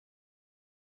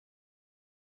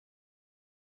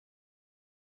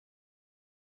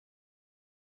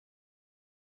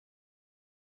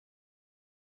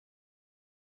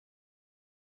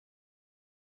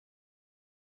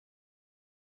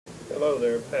Hello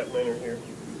there, Pat Minner here.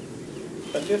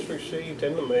 I just received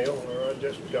in the mail, or I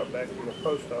just got back from the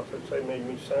post office, they made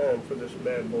me sign for this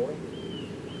bad boy.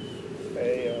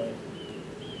 A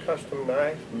custom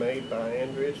knife made by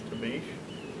Andreas Tasbih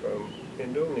from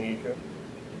Indonesia.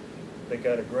 They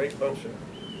got a great bunch of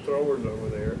throwers over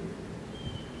there,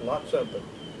 lots of them.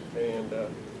 And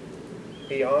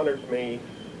he honored me,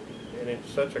 and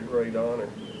it's such a great honor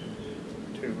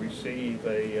to receive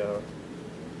a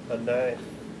knife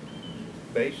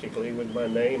basically with my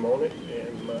name on it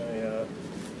and my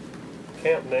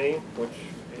camp name, which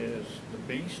is the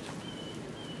Beast.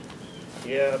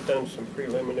 Yeah, I've done some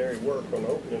preliminary work on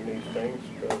opening these things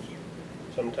because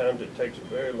sometimes it takes a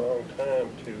very long time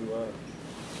to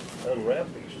unwrap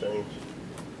these things.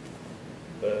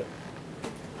 But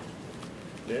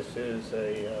this is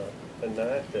a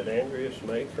knife that Andreas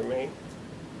made for me,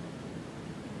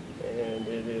 and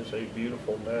it is a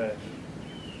beautiful knife.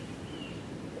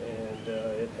 And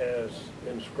it has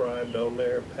inscribed on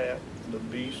there, Pat the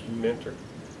Beast Mentor.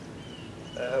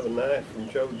 I have a knife from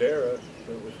Joe Dara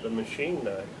that was the machine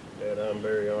knife that I'm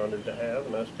very honored to have,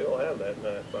 and I still have that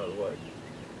knife, by the way.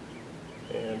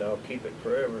 And I'll keep it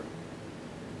forever.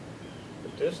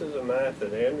 But this is a knife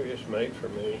that Andreas made for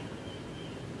me.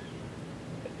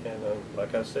 And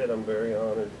like I said, I'm very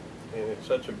honored. And it's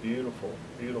such a beautiful,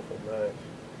 beautiful knife.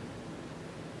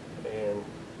 And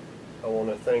I want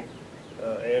to thank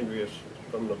Andreas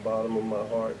from the bottom of my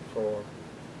heart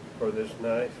for this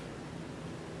knife,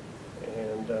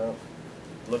 and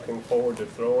looking forward to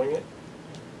throwing it.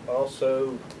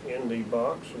 Also in the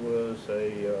box was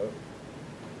a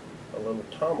little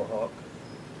tomahawk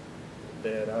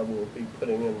that I will be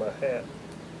putting in my hat.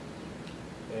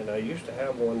 And I used to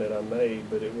have one that I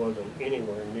made, but it wasn't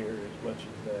anywhere near as much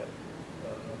as that,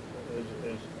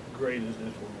 as great as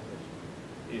this one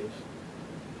is.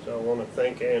 So I want to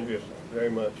thank Andreas very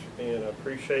much, and I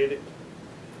appreciate it.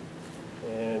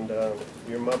 And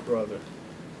you're my brother.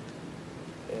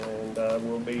 And I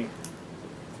will be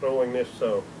throwing this,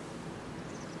 so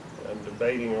I'm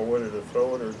debating on whether to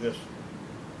throw it or just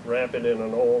wrap it in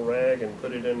an oil rag and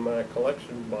put it in my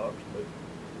collection box.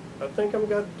 But I think I'm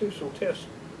going to do some tests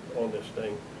on this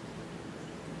thing.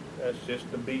 That's just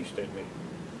the beast in me.